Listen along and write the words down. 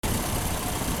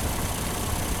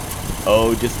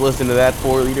Oh, just listen to that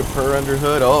 4-liter purr under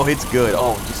hood. Oh, it's good.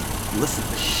 Oh, just listen to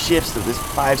the shifts of this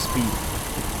 5-speed.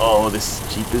 Oh, this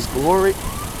Jeep is glory.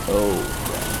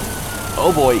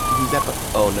 Oh boy, he's at the...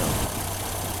 Oh, no.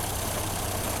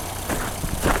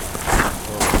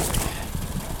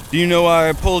 Do you know why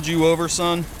I pulled you over,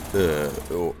 son?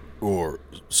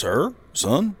 Sir?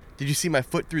 Son? Did you see my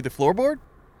foot through the floorboard?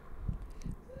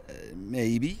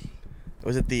 Maybe.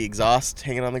 Was it the exhaust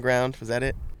hanging on the ground? Was that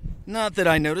it? Not that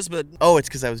I noticed, but Oh, it's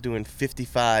because I was doing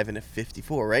 55 and a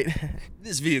 54, right?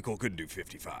 this vehicle couldn't do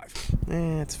 55.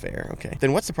 That's fair. Okay.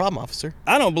 Then what's the problem, officer?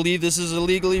 I don't believe this is a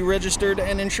legally registered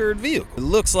and insured vehicle. It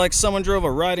looks like someone drove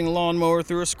a riding lawnmower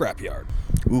through a scrapyard.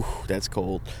 Ooh, that's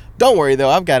cold. Don't worry, though.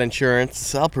 I've got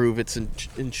insurance. I'll prove it's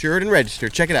insured and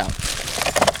registered. Check it out.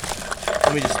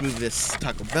 Let me just move this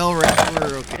Taco Bell wrapper.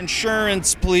 Okay.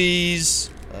 Insurance, please.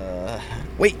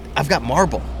 Wait, I've got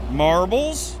Marble.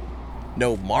 Marbles?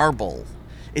 No, Marble.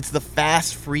 It's the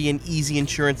fast, free, and easy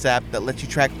insurance app that lets you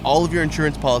track all of your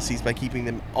insurance policies by keeping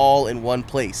them all in one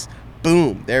place.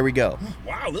 Boom, there we go.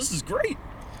 Wow, this is great.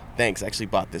 Thanks, I actually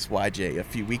bought this YJ a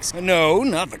few weeks ago. No,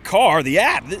 not the car, the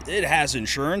app. It has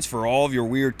insurance for all of your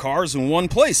weird cars in one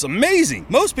place. Amazing.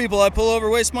 Most people I pull over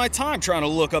waste my time trying to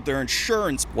look up their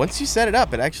insurance. Once you set it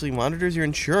up, it actually monitors your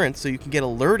insurance so you can get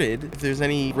alerted if there's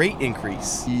any rate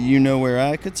increase. You know where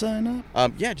I could sign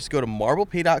up? Yeah, just go to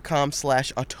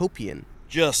marblepay.com/autopian.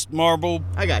 Just Marble.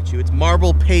 I got you. It's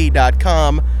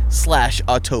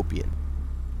marblepay.com/autopian.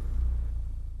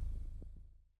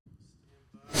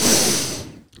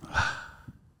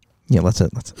 Yeah, lots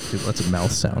of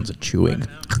mouth sounds of chewing.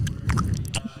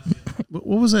 What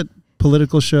was that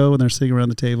political show when they're sitting around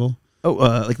the table? Oh,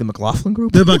 like the McLaughlin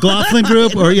Group? The McLaughlin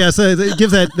Group? Or yes,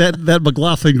 give that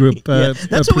McLaughlin Group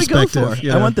that's what we go for.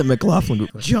 Yeah. I want the McLaughlin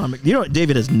Group. John, you know what?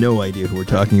 David has no idea who we're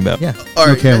talking about. Yeah. All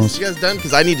right, Okay, you guys done?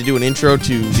 Because I need to do an intro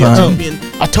to the Fine.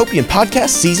 Autopian Podcast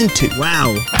Season 2.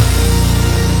 Wow.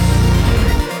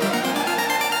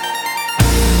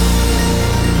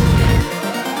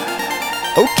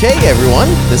 Okay, everyone,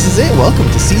 this is it. Welcome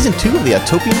to Season 2 of the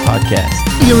Autopian Podcast.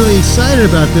 We get really excited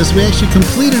about this. We actually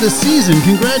completed a season.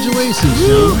 Congratulations, Woo,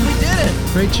 gentlemen. we did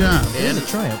it. Great job. And a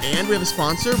triumph. And we have a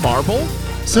sponsor, Marble.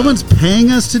 Someone's paying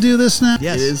us to do this now?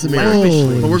 Yes. It is a Wow. miracle.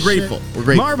 Holy But we're shit. grateful. We're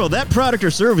grateful. Marble, that product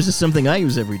or service is something I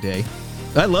use every day.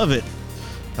 I love it.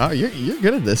 Oh, you're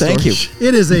good at this. Thank you.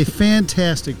 It is a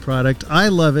fantastic product. I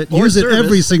love it. Or Use it service.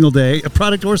 every single day. A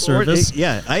product or service.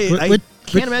 I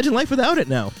can't imagine life without it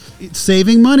now.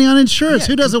 Saving money on insurance. Yeah.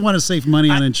 Who doesn't want to save money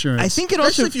on insurance? I think it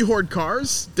Especially also. if you hoard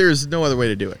cars, there's no other way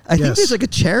to do it. I think Yes. there's like a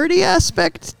charity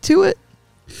aspect to it.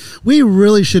 we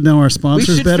really should know our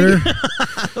sponsors should better.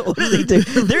 What do they do?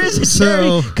 There is a So-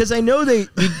 charity because I know you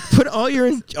put all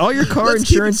your car Let's keep it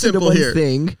insurance into simple one here.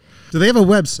 thing. Do they have a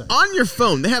website? On your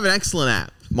phone, they have an excellent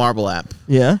app, Marble app.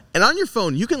 Yeah. And on your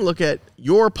phone, you can look at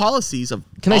your policies of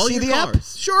Can I all see your the app?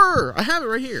 cars. Sure, I have it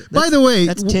right here. By the way,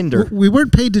 that's Tinder. We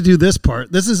weren't paid to do this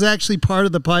part. This is actually part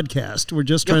of the podcast. We're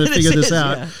just trying to This figure this is,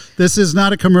 out. yeah. This is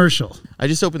not a commercial. I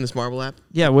just opened this Marble app.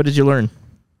 Yeah. What did you learn?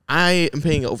 I am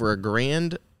paying over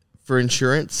 $1,000 for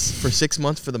insurance for 6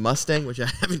 months for the Mustang, which I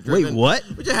haven't driven. Wait, what?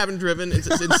 Which I haven't driven in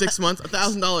 6 months.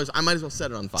 $1,000. I might as well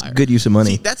set it on fire. Good use of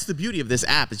money. See, that's the beauty of this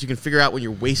app is you can figure out when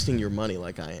you're wasting your money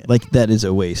like I am. Like that is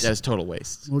a waste. That is total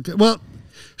waste. Okay. Well,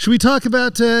 should we talk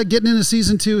about getting into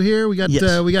season 2 here? We got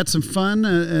Yes. we got some fun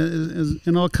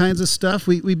and all kinds of stuff.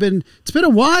 It's been a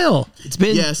while. It's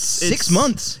been Yes, 6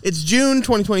 months. It's June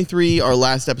 2023. Our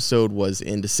last episode was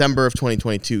in December of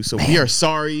 2022. So we are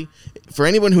sorry for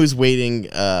anyone who's waiting.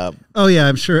 Oh yeah,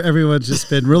 I'm sure everyone's just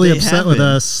been really They upset have with been.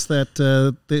 us that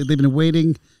they've been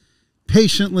waiting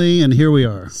patiently, and here we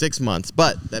are. 6 months,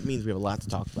 but that means we have a lot to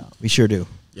talk about. We sure do.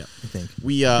 Yeah, I think.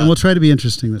 we And we'll try to be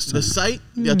interesting this time. the site,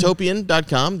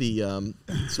 theautopian.com, the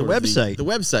website. the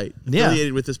website Yeah.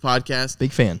 affiliated with this podcast,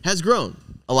 Big fan. has grown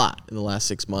a lot in the last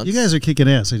 6 months. You guys are kicking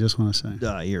ass. I just want to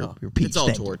say. You're Pete. It's all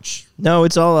Thank you. Torch. No,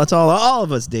 it's all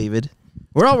of us, David.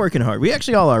 We're all working hard. We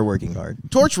actually all are working hard.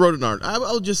 Torch wrote an art.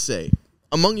 I'll just say,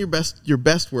 among your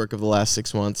best work of the last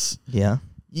 6 months, Yeah.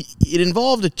 it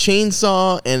involved a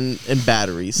chainsaw and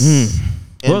batteries.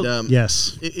 And Well,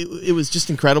 Yes. it was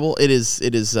just incredible. It is.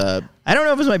 I don't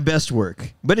know if it's my best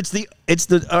work, but it's the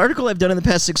article I've done in the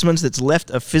past 6 months that's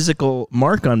left a physical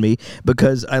mark on me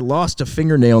because I lost a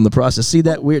fingernail in the process. See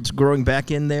that where it's growing back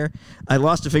in there? I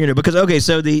lost a fingernail because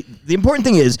so the important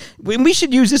thing is we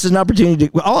should use this as an opportunity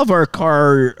to all of our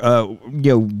car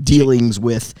dealings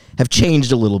with have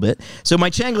changed a little bit. So my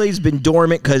Changlei's been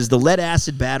dormant because the lead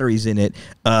acid batteries in it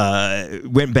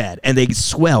went bad and they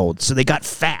swelled, so they got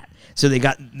fat.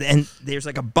 And there's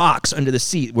like a box under the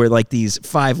seat where like these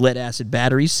 5 lead acid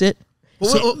batteries sit,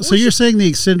 So you're saying the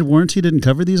extended warranty didn't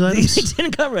cover these items? It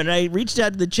didn't cover it. And I reached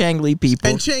out to the Chang Li people.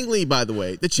 And Chang Li, by the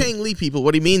way, the Chang Li people,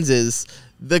 what he means is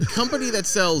the company that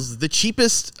sells the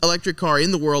cheapest electric car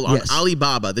in the world on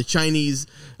Alibaba, the Chinese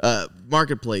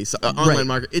marketplace, online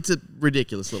market. It's a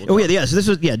ridiculous little car. Oh, yeah. So this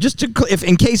was, just to, if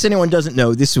in case anyone doesn't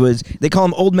know, this was, they call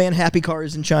them old man happy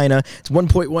cars in China. It's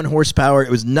 1.1 horsepower. It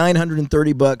was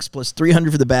 $930 plus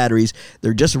 $300 for the batteries.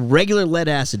 They're just regular lead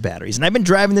acid batteries. And I've been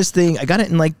driving this thing. I got it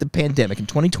in like the pandemic in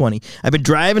 2020. I've been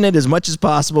driving it as much as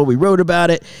possible. We wrote about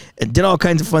it and did all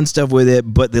kinds of fun stuff with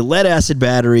it. But the lead acid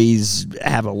batteries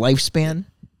have a lifespan,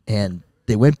 and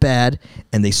they went bad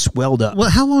and they swelled up. Well,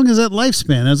 how long is that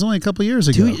lifespan? That was only a couple years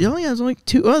ago. It was only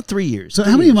 3 years. So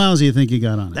how many miles do you think you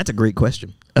got on it? That's a great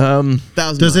question.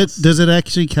 Does it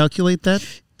actually calculate that?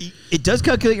 It does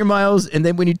calculate your miles, and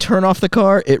then when you turn off the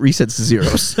car, it resets to zero.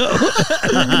 So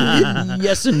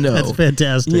yes and no. That's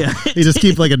fantastic. Yeah. You just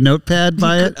keep like a notepad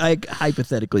by it? I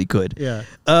hypothetically could. Yeah.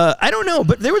 I don't know,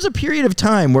 but there was a period of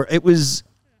time where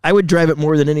I would drive it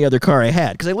more than any other car I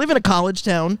had, because I live in a college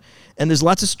town, and there's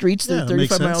lots of streets that are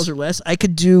 35 miles or less. I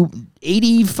could do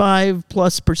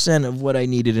 85+% of what I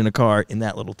needed in a car in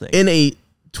that little thing. In a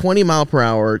 20 mile per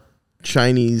hour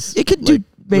Chinese, it could do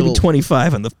maybe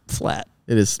 25 on the flat.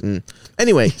 It is.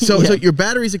 Anyway, so your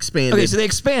batteries expanded. Okay, so they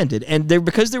expanded, and they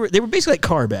were basically like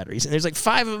car batteries, and there's like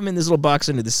 5 of them in this little box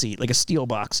under the seat, like a steel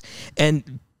box,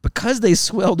 and because they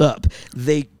swelled up,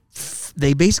 they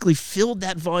basically filled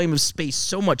that volume of space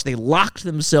so much they locked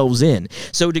themselves in.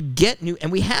 So to get new,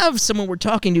 and we have someone we're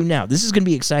talking to now. This is going to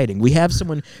be exciting. We have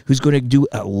someone who's going to do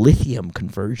a lithium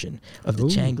conversion of the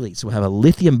Chang Li. So we'll have a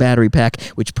lithium battery pack,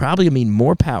 which probably will mean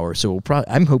more power. So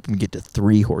I'm hoping we get to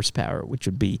 3 horsepower, which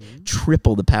would be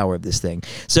triple the power of this thing.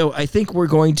 So I think we're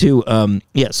going to,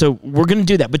 so we're going to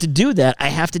do that. But to do that, I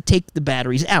have to take the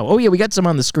batteries out. Oh yeah, we got some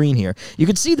on the screen here. You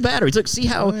can see the batteries. Look, see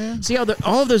how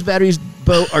all of those batteries,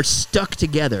 Bo, are stuck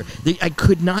together. I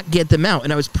could not get them out,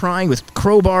 and I was prying with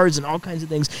crowbars and all kinds of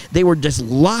things. They were just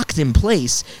locked in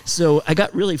place, so I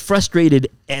got really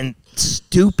frustrated and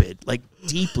stupid, like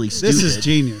deeply stupid. This is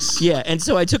genius. Yeah, and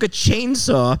so I took a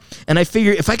chainsaw, and I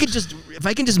figured if I can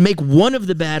just make one of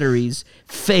the batteries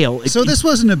fail. So this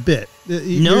wasn't a bit. No.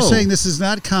 You're saying this is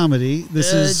not comedy.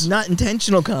 This is not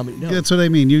intentional comedy. No. That's what I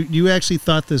mean. You actually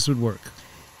thought this would work.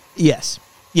 Yes.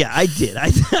 Yeah, I did. I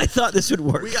thought this would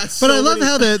work. But I love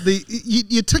how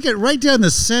you took it right down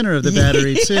the center of the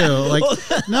battery too, like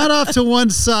not off to one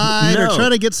side or try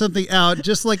to get something out.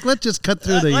 Just like let's just cut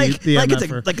through the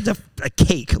it's a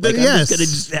cake. Like I'm just gonna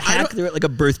just hack through it like a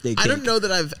birthday cake. I don't know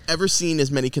that I've ever seen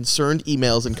as many concerned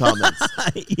emails and comments.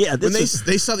 Yeah, when they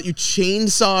saw that you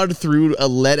chainsawed through a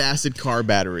lead acid car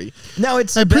battery. No,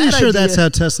 I'm pretty sure that's how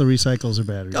Tesla recycles their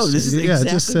batteries. Oh, this is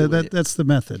exactly that's the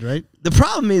method, right? The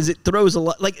problem is it throws a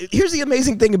lot. Like, here's the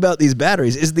amazing thing about these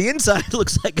batteries is the inside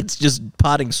looks like it's just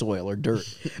potting soil or dirt,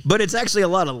 but it's actually a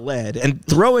lot of lead, and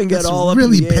throwing it all up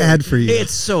really in the air, bad for you.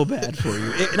 It's so bad for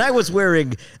you. And I was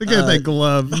wearing that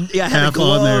glove. Yeah, I had half a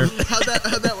glove. on there. How'd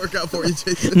that work out for you,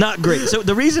 Jason? Not great. So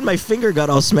the reason my finger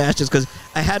got all smashed is because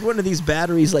I had one of these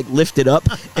batteries like lifted up,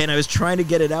 and I was trying to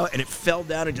get it out, and it fell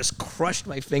down and just crushed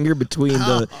my finger between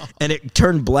and it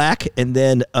turned black, and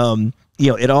then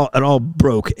it all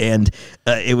broke, and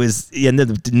and then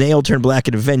the nail turned black,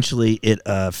 and eventually it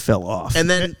fell off. And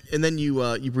then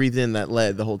you breathed in that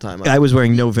lead the whole time. I was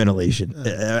wearing no ventilation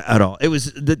at all. It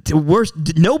was the worst.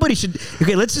 Nobody should.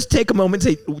 Okay, let's just take a moment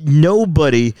and say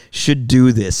nobody should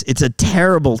do this. It's a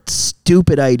terrible,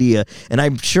 stupid idea, and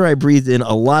I'm sure I breathed in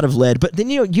a lot of lead. But then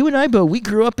you and I, Bo, we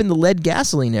grew up in the lead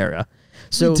gasoline era.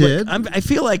 So I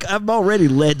feel like I'm already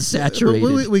lead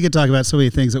saturated. We could talk about so many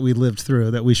things that we lived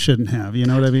through that we shouldn't have. You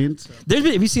know what I mean? So. Have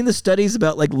you seen the studies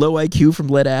about like low IQ from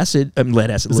lead acid?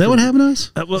 Lead acid. Is that what happened to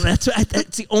us? Well, that's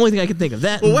the only thing I can think of.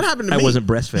 That. Well, what happened to me? I wasn't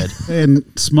breastfed. And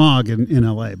smog in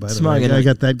LA, by the way. I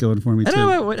got that going for me too. I don't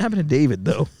know what happened to David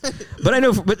though, but I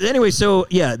know. But anyway, so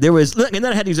yeah, there was, and then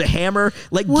I had to use a hammer.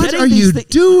 Like, what are you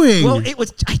doing? Well, it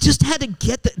was. I just had to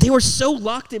get they were so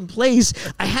locked in place.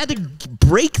 I had to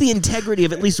break the integrity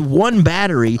of at least one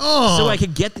battery so I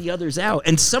could get the others out,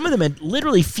 and some of them had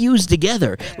literally fused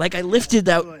together. Like, I lifted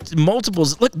out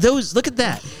multiples. Look at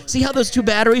that. See how those two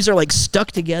batteries are like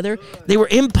stuck together? They were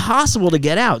impossible to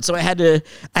get out, so I had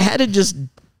to just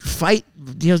fight,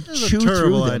 chew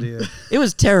through them. Idea. It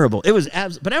was terrible. It was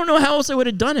but I don't know how else I would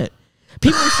have done it.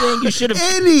 People are saying you should have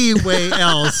anyway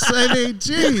else. I mean,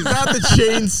 geez, not the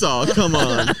chainsaw. Come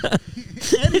on.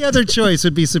 Any other choice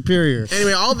would be superior.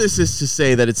 Anyway, all this is to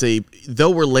say that though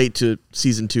we're late to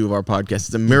season 2 of our podcast,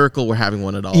 it's a miracle we're having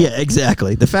one at all. Yeah,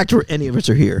 exactly. The fact any of us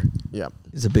are here,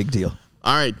 is a big deal.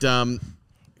 All right,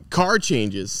 car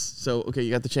changes. So okay,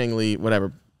 you got the Chang-Li,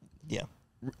 whatever. Yeah.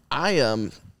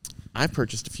 I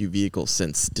purchased a few vehicles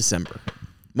since December,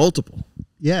 multiple,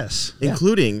 Yes.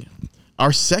 including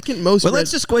our second most. Well,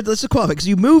 let's just qualify because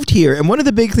you moved here, and one of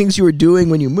the big things you were doing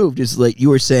when you moved is like you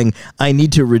were saying, "I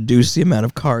need to reduce the amount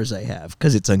of cars I have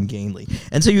because it's ungainly,"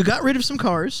 and so you got rid of some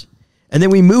cars, and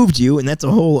then we moved you, and that's a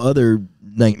whole other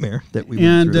nightmare that we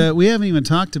went through. And we haven't even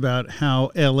talked about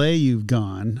how L.A. you've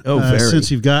gone very. since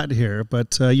you've gotten here,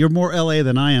 but you're more L.A.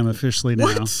 than I am officially now.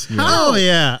 What? Yeah. Oh,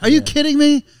 yeah. Are you kidding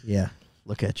me? Yeah,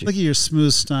 look at you. Look at your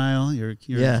smooth style, your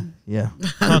yeah.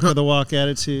 talk of the walk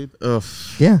attitude. Ugh.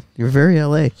 Yeah, you're very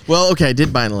LA. Well, okay, I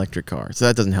did buy an electric car, so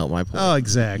that doesn't help my point. Oh,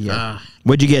 exactly. Yeah.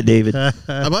 What'd you get, David? I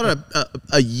bought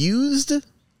a used,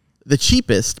 the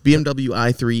cheapest BMW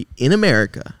i3 in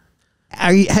America.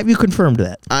 Have you confirmed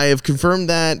that? I have confirmed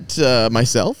that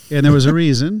myself And there was a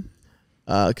reason.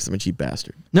 because I'm a cheap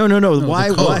bastard. No. Why?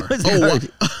 the car. Why was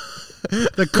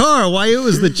The car, why it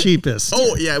was the cheapest.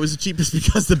 Oh, yeah, it was the cheapest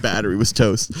because the battery was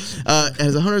toast. It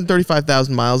has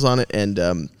 135,000 miles on it, and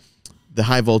the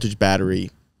high voltage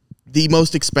battery, the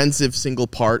most expensive single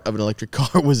part of an electric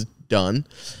car, was done.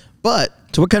 But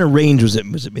So what kind of range was it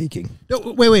making? No,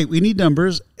 wait. We need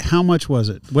numbers. How much was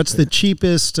it? What's the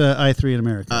cheapest i3 in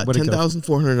America? What'd it cost?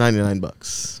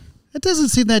 $10,499. That doesn't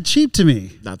seem that cheap to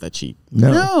me. Not that cheap.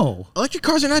 No. Electric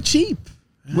cars are not cheap.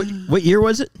 What year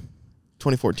was it?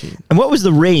 2014. And what was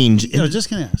the range? Just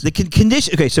gonna ask. The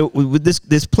condition. Okay, so with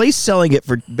this place selling it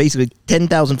for basically It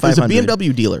was a $10,500.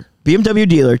 BMW dealer. BMW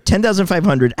dealer,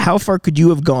 $10,500. How far could you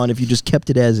have gone if you just kept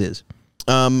it as is?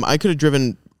 I could have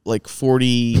driven like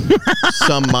 40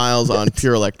 some miles on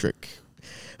pure electric.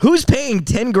 Who's paying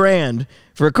 $10,000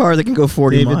 for a car that can go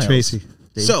 40 David miles? Tracy.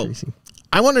 So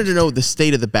I wanted to know the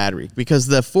state of the battery because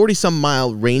the 40 some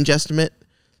mile range estimate,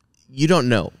 you don't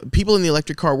know. People in the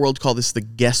electric car world call this the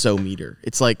guessometer.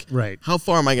 It's like, Right. how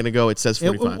far am I going to go? It says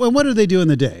 45. And what did they do in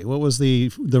the day? What was the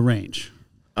range?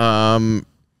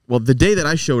 Well, the day that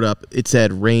I showed up, it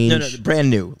said range. No, brand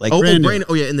new. Like brand new.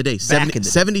 In the day. Back in the day.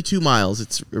 72 miles.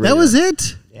 It's That was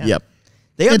it? Yep.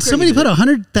 they And somebody upgraded put it.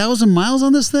 100,000 miles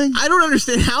on this thing? I don't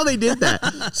understand how they did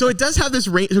that. So it does have this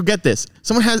range. So get this.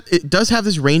 It does have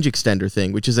this range extender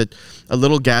thing, which is a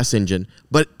little gas engine,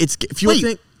 but its fuel Wait.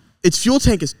 tank. Its fuel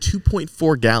tank is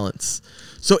 2.4 gallons.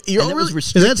 So you're And it was really Is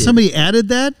restricted. that somebody added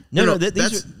that? No,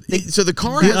 that's these so the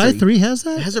car The has i3 has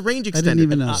that? it has a range extender. I didn't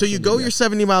even know. So you go your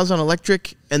 70 miles on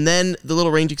electric, and then the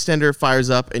little range extender fires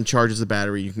up and charges the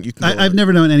battery. You can go I've with it.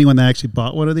 never known anyone that actually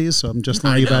bought one of these, so I'm just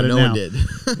learning about it no now. one did.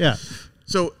 Yeah.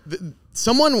 So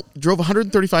someone drove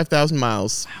 135,000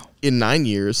 miles in 9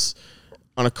 years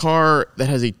on a car that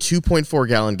has a 2.4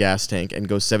 gallon gas tank and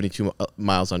goes 72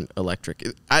 miles on electric.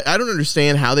 I don't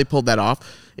understand how they pulled that off.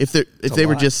 If they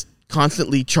were just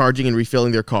constantly charging and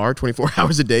refilling their car 24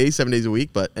 hours a day, 7 days a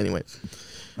week. But anyway.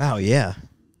 Wow, yeah.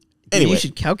 Anyway. You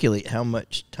should calculate how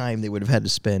much time they would have had to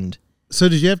spend. So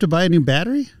did you have to buy a new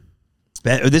battery?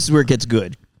 This is where it gets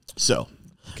good. So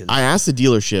I asked the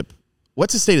dealership,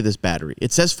 what's the state of this battery?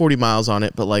 It says 40 miles on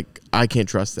it, but like I can't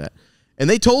trust that. And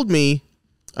they told me,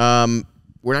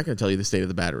 we're not going to tell you the state of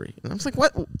the battery. And I was like,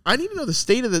 what? I need to know the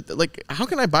state of the, like, how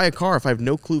can I buy a car if I have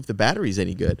no clue if the battery's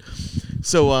any good?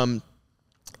 So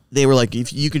they were like,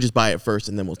 if you could just buy it first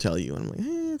and then we'll tell you. And I'm like,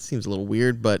 it seems a little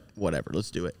weird, but whatever, let's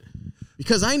do it.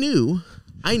 Because I knew.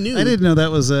 I didn't know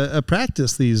that was a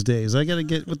practice these days. I got to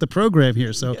get with the program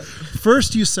here. So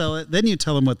first you sell it, then you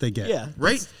tell them what they get. Yeah.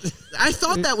 Right? I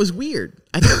thought that was weird.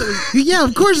 I thought that was Yeah,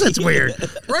 of course that's weird.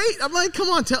 right? I'm like, come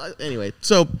on, anyway.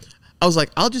 So I was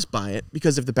like, I'll just buy it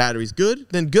because if the battery's good,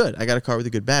 then good. I got a car with a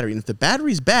good battery. And if the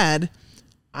battery's bad,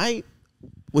 I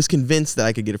was convinced that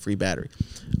I could get a free battery.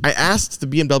 I asked the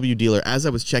BMW dealer as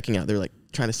I was checking out, they were like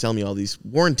trying to sell me all these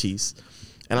warranties.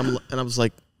 And I was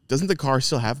like, doesn't the car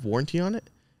still have warranty on it?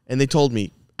 And they told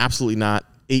me, absolutely not.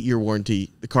 8-year warranty.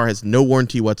 The car has no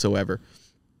warranty whatsoever.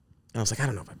 And I was like, I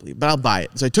don't know if I believe it, but I'll buy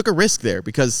it. So I took a risk there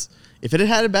because if it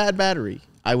had a bad battery,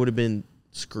 I would have been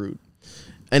screwed.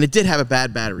 And it did have a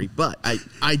bad battery, but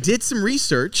I did some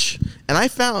research, and I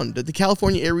found that the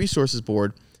California Air Resources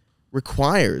Board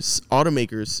requires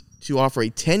automakers to offer a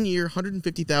 10-year,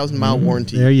 150,000-mile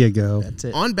warranty There you go. That's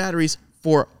it. on batteries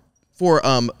for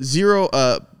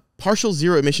partial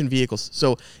zero emission vehicles.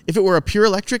 So if it were a pure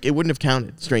electric, it wouldn't have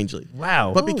counted, strangely.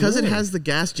 Wow. But because it has the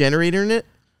gas generator in it,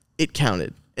 it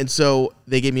counted. And so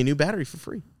they gave me a new battery for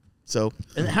free. So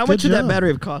And how Good much would that job.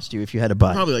 battery have cost you if you had to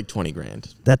buy it? probably like 20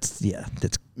 grand. That's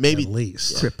Maybe. At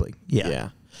least. crippling. Yeah. Yeah.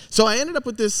 So I ended up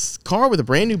with this car with a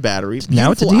brand new battery.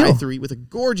 Now it's a beautiful deal. i3 with a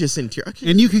gorgeous interior.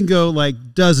 And you can go like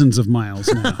dozens of miles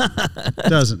now.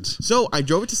 Dozens. So I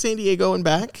drove it to San Diego and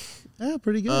back. Yeah,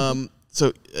 pretty good.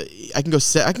 So I can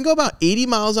go about 80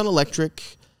 miles on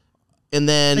electric, and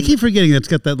then I keep forgetting it's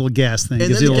got that little gas thing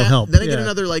because it'll help. Then I get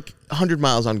another 100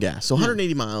 miles on gas, so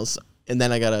 180 miles, and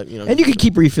then I gotta And you can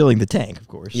keep refilling the tank, of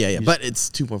course. Yeah, but it's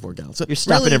 2.4 gallons. So you're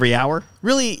stopping every hour.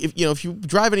 Really, if you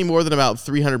drive any more than about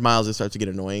 300 miles, it starts to get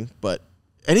annoying. But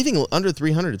anything under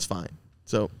 300, it's fine.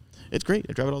 So. It's great.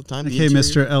 I drive it all the time. Okay,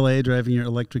 Mr. LA, driving your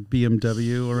electric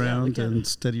BMW around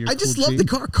instead of your. I just cool love the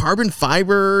car. Carbon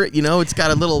fiber. It's got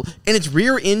a little, and it's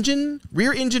rear engine,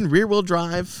 rear wheel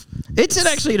drive. It's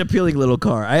actually an appealing little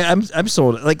car. I'm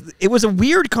sold. Like, it was a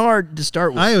weird car to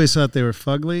start with. I always thought they were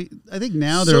fugly. I think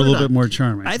now they're a little bit more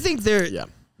charming. I think they're. Yeah.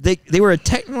 They were a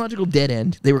technological dead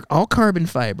end. They were all carbon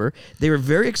fiber. They were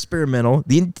very experimental.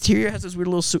 The interior has this weird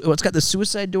little. It's got the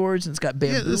suicide doors and it's got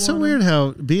bamboo. Yeah, it's so weird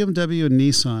how BMW and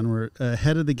Nissan were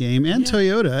ahead of the game, and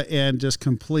Toyota, and just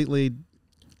completely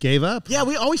gave up. Yeah,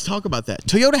 we always talk about that.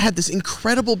 Toyota had this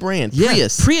incredible brand,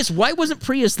 Prius. Why wasn't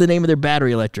Prius the name of their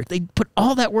battery electric? They put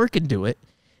all that work into it.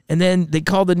 And then they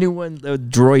called the new one the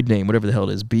droid name, whatever the hell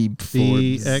it is.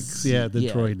 BX, the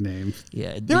droid name.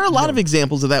 Yeah, there are a lot of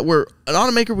examples of that where an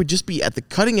automaker would just be at the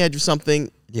cutting edge of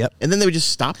something. Yep. And then they would just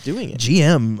stop doing it.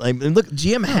 GM, look,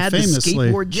 GM had famously.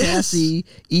 the skateboard chassis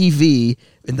EV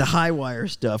and the high wire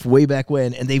stuff way back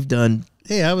when, and they've done.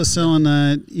 Hey, I was selling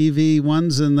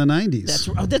EV1s in the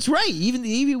 90s. That's right. Even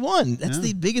the EV1. That's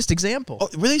the biggest example. Oh,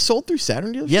 were they sold through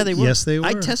Saturn dealerships? Yeah, they were. Yes, they were.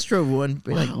 I test drove one.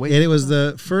 And it was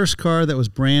the first car that was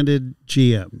branded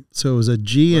GM. So it was a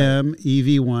GM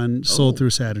EV1 sold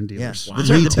through Saturn dealers. Yeah. Wow. That's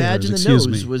right. The badge in the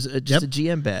nose was just a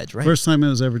GM badge, right? First time it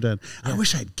was ever done. Yeah. I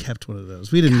wish I'd kept one of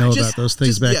those. We didn't know about those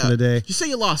things back in the day. You say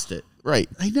you lost it. Right.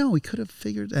 I know. We could have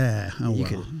figured.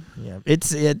 It's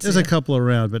There's a couple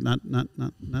around, but not very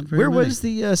many. Where was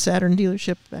the Saturn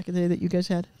dealership back in the day that you guys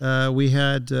had? We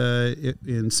had it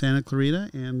in Santa Clarita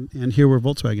and here where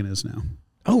Volkswagen is now.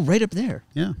 Oh, right up there.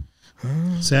 Yeah.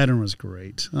 Saturn was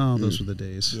great. Oh, those were the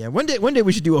days. Yeah, one day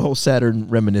we should do a whole Saturn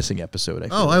reminiscing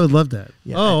episode. I would love that.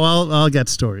 Yeah. I'll get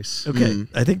stories. Okay,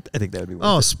 I think that would be.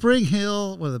 Worth it. Spring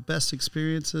Hill, one of the best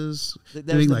experiences.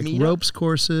 Doing ropes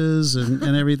courses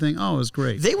and everything. Oh, it was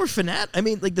great. They were I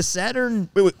mean, the Saturn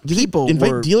people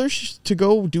invite dealers to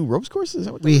go do ropes courses. Is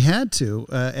that what we had to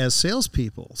as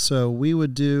salespeople. So we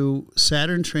would do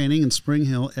Saturn training in Spring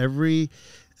Hill. Every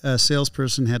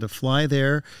salesperson had to fly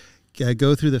there.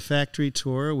 Go through the factory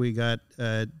tour. We got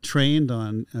trained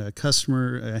on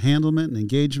customer handlement and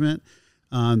engagement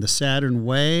on the Saturn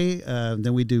way.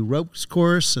 Then we do ropes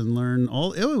course and learn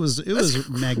all. It was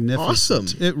magnificent.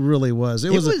 Awesome. It really was.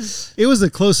 It was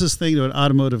the closest thing to an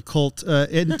automotive cult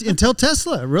until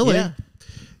Tesla. Really. Yeah.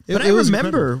 But I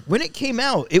remember when it came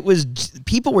out,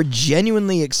 people were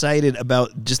genuinely excited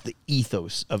about just the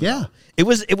ethos of it.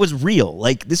 It was real.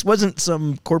 Like, this wasn't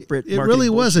some corporate. It really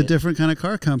was a different kind of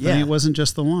car company. It wasn't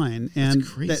just the line. And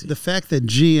the fact that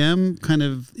GM kind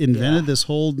of invented this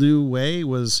whole new way it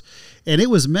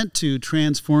was meant to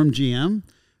transform GM,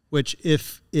 which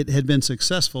if it had been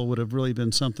successful would have really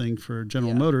been something for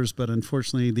General Motors. But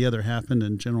unfortunately, the other happened,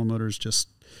 and General Motors just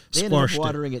they ended up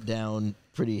watering it down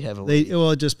pretty heavily.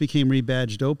 It just became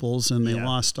rebadged Opals, and they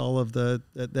lost all of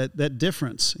that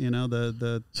difference.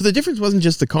 So the difference wasn't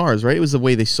just the cars, right? It was the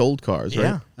way they sold cars,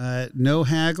 right? No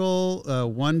haggle,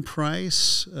 one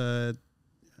price. So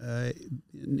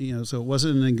it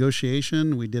wasn't a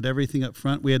negotiation. We did everything up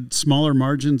front. We had smaller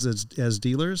margins as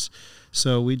dealers,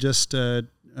 so we just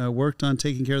worked on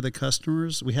taking care of the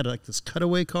customers. We had this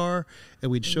cutaway car, and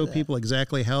we'd show people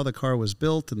exactly how the car was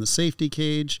built and the safety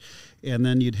cage, and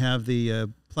then you'd have the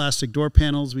plastic door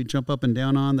panels we'd jump up and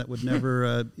down on that would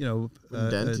never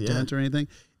dent or anything.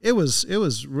 It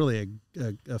was really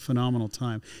a phenomenal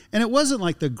time, and it wasn't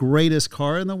like the greatest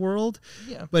car in the world,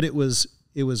 but it was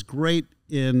great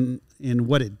in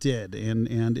what it did,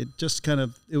 and it just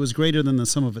it was greater than the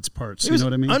sum of its parts. You know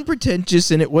what I mean?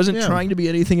 Unpretentious, and it wasn't trying to be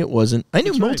anything it wasn't. I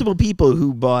knew multiple people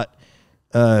who bought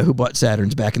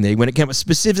Saturns back in the day when it came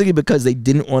specifically because they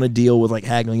didn't want to deal with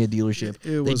haggling a dealership.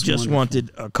 They just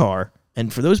wanted a car.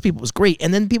 And for those people, it was great.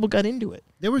 And then people got into it.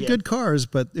 They were good cars,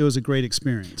 but it was a great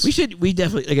experience. We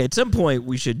definitely, at some point,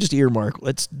 we should just earmark,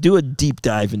 let's do a deep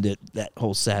dive into that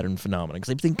whole Saturn phenomenon.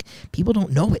 Because I think people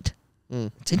don't know it.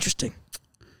 It's interesting.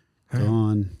 Go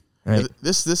on. Right.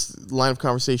 This line of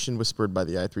conversation was spurred by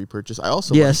the i3 purchase. I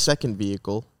also bought a second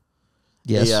vehicle.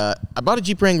 Yes. I bought a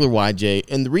Jeep Wrangler YJ,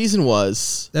 and the reason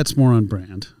was... That's more on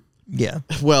brand. Yeah.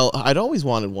 Well, I'd always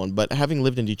wanted one, but having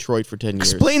lived in Detroit for 10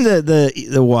 years... Explain the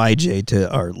YJ to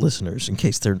our listeners in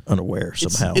case they're unaware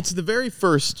somehow. It's the very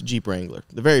first Jeep Wrangler.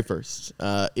 The very first.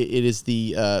 It is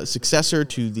the successor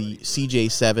to the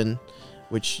CJ7,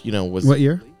 which, was... What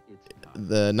year?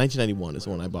 the 1991 is the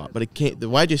one I bought, but the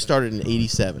YJ started in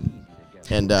 '87.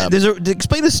 And to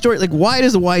explain the story, like why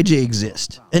does the YJ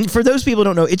exist? And for those people who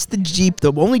don't know, it's the Jeep,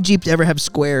 the only Jeep to ever have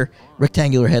square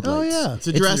rectangular headlights. Oh yeah, it's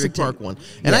a Jurassic Park one.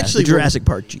 And actually, the Jurassic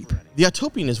Park Jeep. The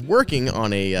Autopian is working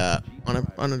on a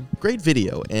great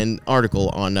video and article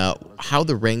on how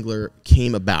the Wrangler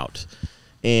came about,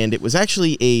 and it was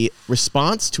actually a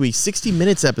response to a 60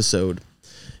 Minutes episode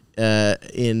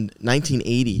in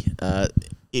 1980.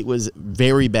 It was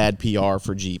very bad PR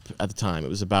for Jeep at the time. It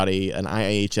was about an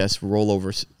IIHS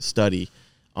rollover study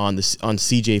on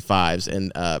CJ5s,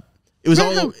 and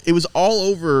it was all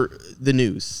over the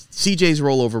news. CJs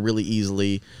roll over really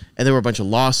easily, and there were a bunch of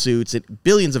lawsuits,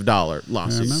 billions of dollar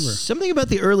lawsuits. I remember. Something about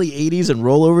the early 80s and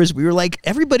rollovers, we were like,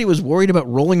 everybody was worried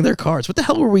about rolling their cars. What the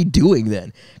hell were we doing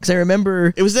then? Because I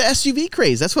remember... It was the SUV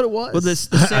craze. That's what it was. Well, the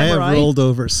Samurai... I have rolled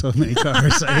over so many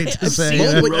cars. I hate to I've say seen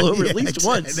it. you roll over at least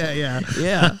once. Yeah.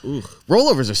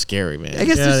 Rollovers are scary, man. I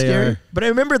guess Yeah, they're they scary. are. But I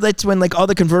remember that's when like all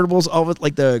the convertibles, all of it,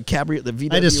 like the Cabrio, the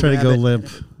VW I just try to go Rabbit. limp.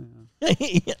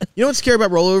 You know what's scary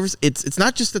about rollovers? It's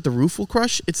not just that the roof will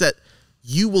crush; it's that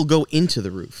you will go into the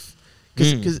roof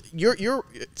because you're.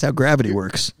 That's how gravity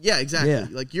works. Yeah, exactly. Yeah.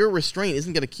 Like your restraint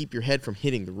isn't going to keep your head from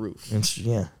hitting the roof.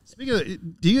 Yeah. Speaking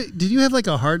of, did you have like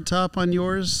a hard top on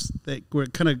yours that where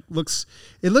it kind of looks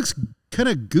kind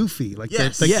of goofy, like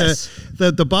Yes.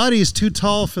 the body is too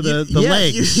tall for the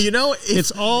legs. You know,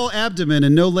 it's all abdomen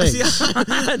and no legs. See,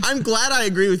 I'm glad I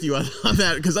agree with you on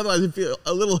that because otherwise I'd feel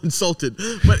a little insulted.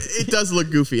 But it does look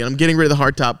goofy, and I'm getting rid of the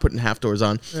hard top, putting half doors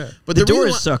on. Yeah. But The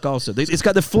doors suck also. It's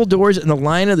got the full doors, and the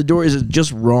line of the door is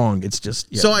just wrong. It's just...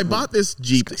 Yeah. So I bought this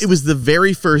Jeep. It was the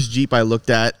very first Jeep I looked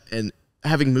at, and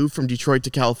having moved from Detroit to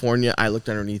California, I looked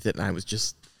underneath it, and I was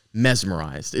just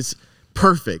mesmerized. It's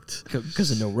perfect.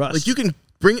 Because of no rust. Like you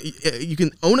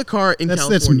can own a car in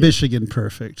California. That's Michigan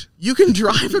perfect. You can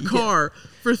drive a car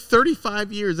for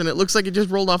 35 years and it looks like it just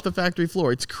rolled off the factory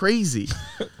floor. It's crazy.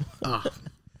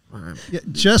 Yeah,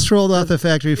 just rolled off the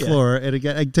factory floor, and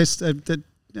again,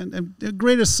 a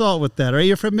great assault with that. Right?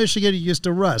 You're from Michigan. You used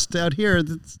to rust. Out here,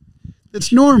 it's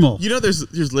normal. You know,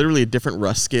 there's literally a different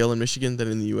rust scale in Michigan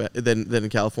than in the U.S. than in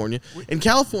California. In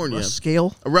California, rust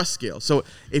scale? A rust scale. So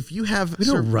if you have We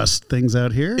don't rust things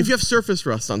out here. if you have surface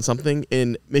rust on something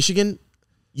in Michigan,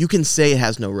 you can say it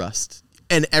has no rust,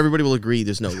 and everybody will agree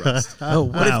there's no rust. Oh,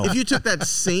 But wow. if you took that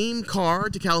same car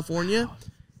to California,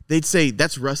 they'd say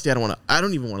that's rusty. I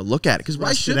don't even want to look at it because why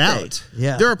Rust should it they? out.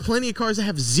 Yeah. There are plenty of cars that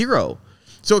have zero.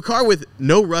 So a car with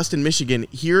no rust in Michigan,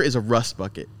 here is a rust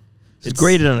bucket. It's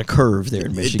graded on a curve there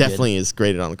in It Michigan. definitely is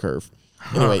graded on the curve.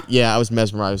 Anyway, yeah, I was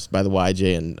mesmerized by the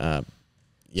YJ, and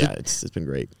it's been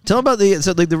great. Tell about the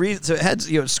reason. So it had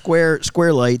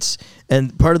square lights,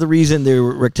 and part of the reason they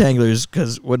were rectangular is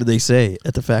because what did they say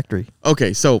at the factory?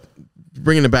 Okay, so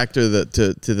bringing it back to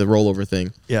the rollover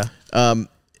thing. Yeah.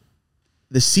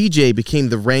 The CJ became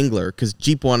the Wrangler because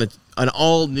Jeep wanted an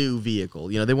all-new vehicle.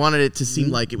 They wanted it to seem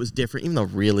like it was different, even though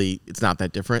really it's not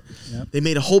that different. Yep. They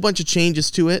made a whole bunch of changes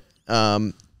to it,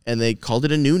 and they called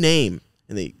it a new name.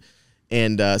 So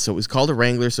it was called a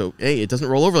Wrangler. So, hey, it doesn't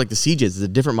roll over like the CJs. It's a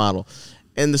different model.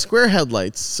 And the square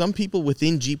headlights, some people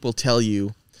within Jeep will tell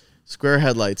you square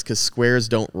headlights because squares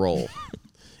don't roll.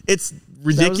 It's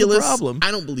ridiculous. problem.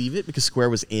 I don't believe it because Square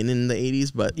was in the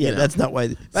 80s, but Yeah, that's not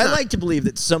why. I like to believe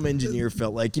that some engineer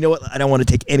felt like, you know what, I don't want to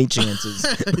take any chances.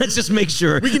 Let's just make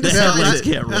sure we can the decide headlights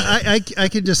it. can't roll. I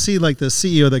can just see like the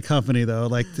CEO of the company though,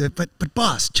 like, but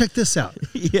boss, check this out.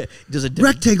 Yeah, does it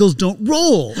Rectangles don't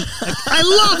roll. I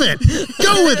love it.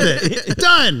 Go with it.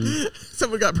 Done.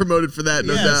 Someone got promoted for that,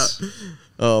 no Yes. doubt.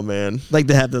 Oh, man. like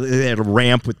they had a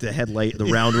ramp with the headlight, the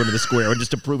round one of the square one,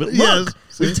 just to prove it. Yes. Look,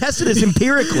 we've tested this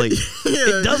empirically.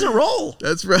 It doesn't roll.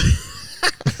 That's right.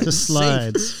 Just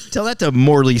slides. Safe. Tell that to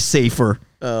Morley Safer.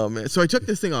 Oh, man. So I took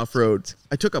this thing off-road.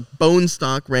 I took a bone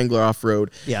stock Wrangler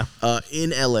off-road Yeah.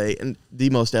 in L.A., and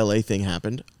the most L.A. thing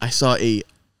happened. I saw a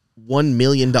 $1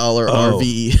 million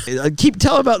RV.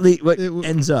 Tell about what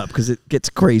ends up because it gets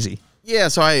crazy. Yeah,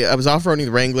 so I was off-roading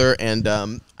the Wrangler, and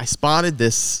I spotted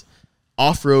this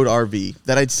off-road RV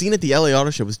that I'd seen at the LA Auto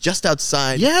Show. It was just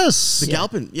outside Yes. the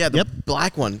Galpin. Yeah, the Yep.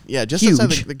 black one. Yeah, just Huge.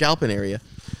 outside the Galpin area.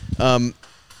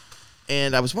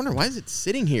 And I was wondering, why is it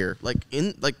sitting here? Like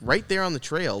right there on the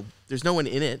trail. There's no one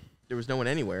in it. There was no one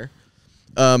anywhere.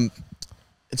 And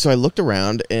so I looked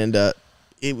around, and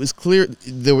it was clear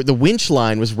the winch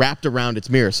line was wrapped around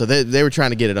its mirror. So they were trying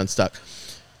to get it unstuck.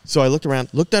 So I looked around,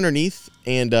 looked underneath,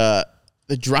 and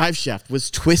the drive shaft was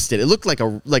twisted. It looked like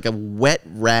a wet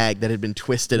rag that had been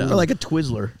twisted up. Or like a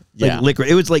Twizzler. Yeah. Like liquid.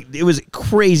 It was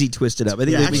crazy twisted up. I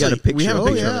think we got a picture. We have a of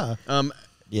it. picture yeah. of it.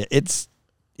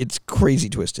 Yeah, It's crazy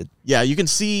twisted. Yeah, you can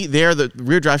see there the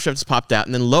rear drive shaft is popped out,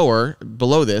 and then lower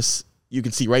below this, you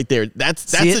can see right there.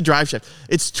 That's the drive shaft.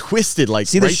 It's twisted like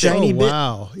see right the shiny there. bit?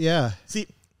 Wow. Yeah. See,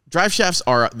 drive shafts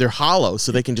they're hollow,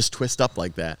 so they can just twist up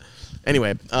like that.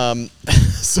 Anyway,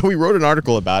 so we wrote an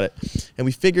article about it, and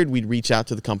we figured we'd reach out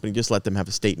to the company, just let them have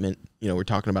a statement. We're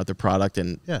talking about their product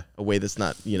in a way that's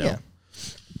not, Yeah.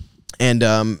 And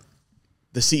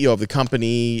the CEO of the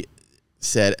company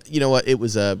said, you know what,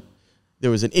 there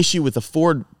was an issue with the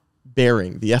Ford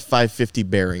bearing, the F550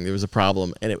 bearing. There was a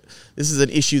problem, and this is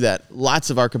an issue that lots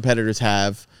of our competitors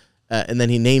have. And then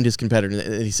he named his competitor,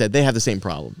 and he said they have the same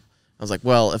problem. I was like,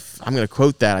 well, if I'm going to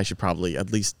quote that, I should probably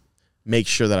at least make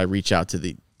sure that I reach out to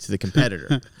the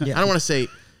competitor. I don't want to say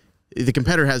the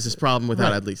competitor has this problem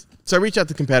without at least. So I reach out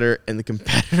to the competitor, and the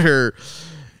competitor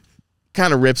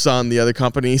kind of rips on the other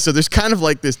company. So there's kind of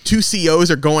like this two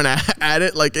CEOs are going at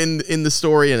it like in the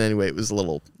story. And anyway, it was a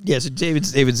little. Yeah, so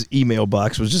David's email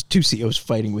box was just two CEOs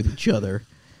fighting with each other.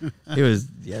 It was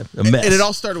a mess. And it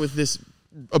all started with this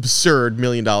absurd $1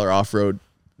 million off-road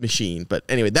machine. But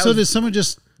anyway, did someone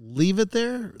just leave it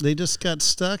there? They just got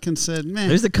stuck and said, "Man."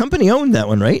 There's the company owned that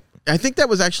one, right? I think that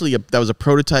was actually a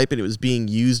prototype, and it was being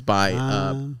used by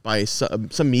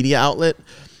some media outlet,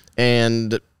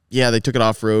 and they took it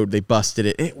off road. They busted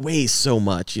it. It weighs so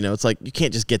much, It's like you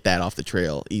can't just get that off the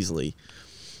trail easily.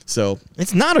 So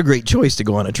it's not a great choice to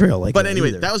go on a trail like that. But anyway,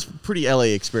 either. that was pretty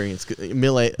LA experience.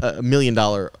 $1 million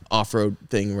off road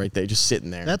thing right there, just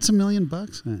sitting there. That's $1 million.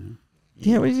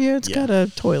 It's got a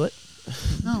toilet.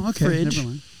 Oh, okay. Fridge. Never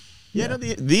mind. Yeah, no,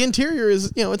 the interior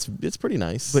is it's pretty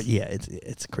nice. But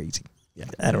it's crazy. Yeah,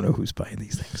 I don't know who's buying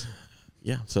these things.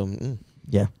 Yeah, so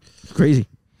yeah, crazy.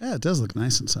 Yeah, it does look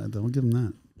nice inside though. We'll give them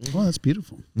that. Oh, that's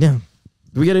beautiful. Yeah.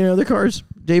 Do we get any other cars,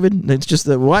 David? It's just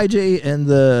the YJ and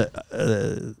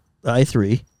the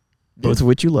i3, both of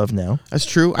which you love now. That's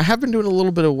true. I have been doing a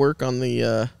little bit of work on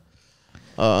the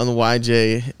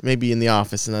YJ, maybe in the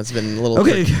office, and that's been a little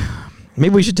tricky.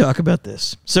 Maybe we should talk about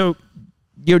this. So,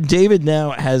 David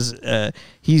now has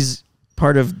he's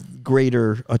part of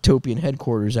greater Autopian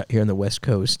headquarters out here on the West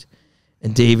Coast,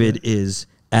 and David is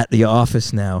at the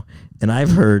office now, and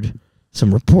I've heard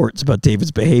some reports about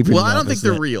David's behavior. Well, I don't think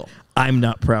they're real. I'm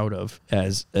not proud of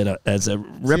as a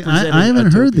representative. I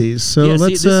haven't heard these, so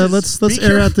let's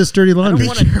air out this dirty laundry.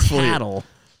 I don't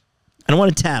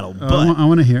want to tattle, but I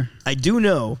want to hear. I do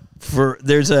know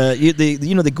there's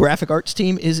the graphic arts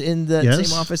team is in the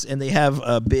same office, and they have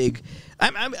a big.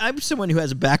 I'm someone who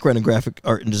has a background in graphic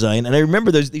art and design, and I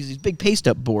remember these big paste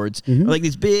up boards, like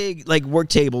these big work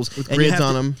tables with grids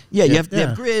on them. Yeah, you have to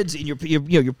have grids, and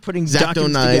you're putting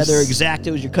documents together,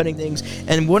 X-Actos, you're cutting things,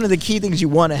 and one of the key things you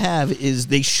want to have is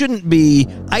they shouldn't be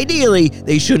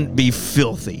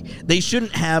filthy. They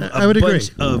shouldn't have a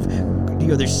bunch of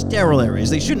there's sterile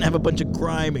areas. They shouldn't have a bunch of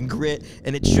grime and grit,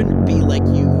 and it shouldn't be like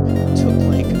you took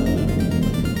like a mop.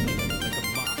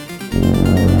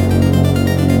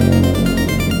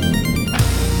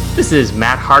 This is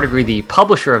Matt Hardigree, the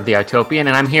publisher of The Autopian, and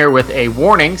I'm here with a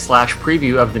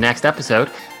warning/preview of the next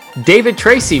episode. David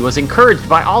Tracy was encouraged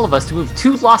by all of us to move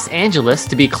to Los Angeles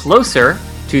to be closer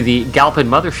to the Galpin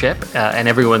mothership and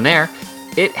everyone there.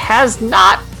 It has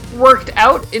not worked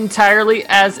out entirely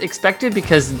as expected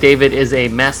because David is a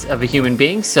mess of a human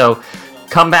being, so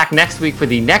come back next week for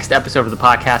the next episode of the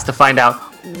podcast to find out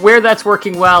where that's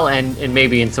working well and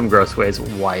maybe in some gross ways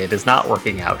why it is not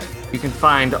working out. You can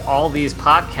find all these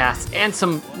podcasts and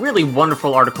some really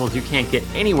wonderful articles you can't get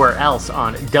anywhere else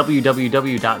on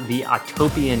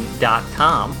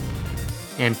www.theautopian.com.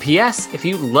 And P.S., if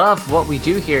you love what we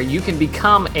do here, you can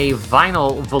become a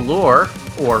vinyl velour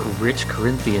or rich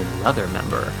Corinthian leather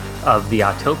member of The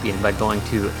Autopian by going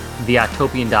to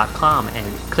theautopian.com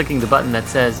and clicking the button that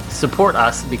says support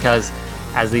us, because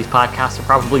as these podcasts are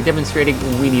probably demonstrating,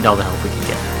 we need all the help we can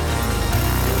get.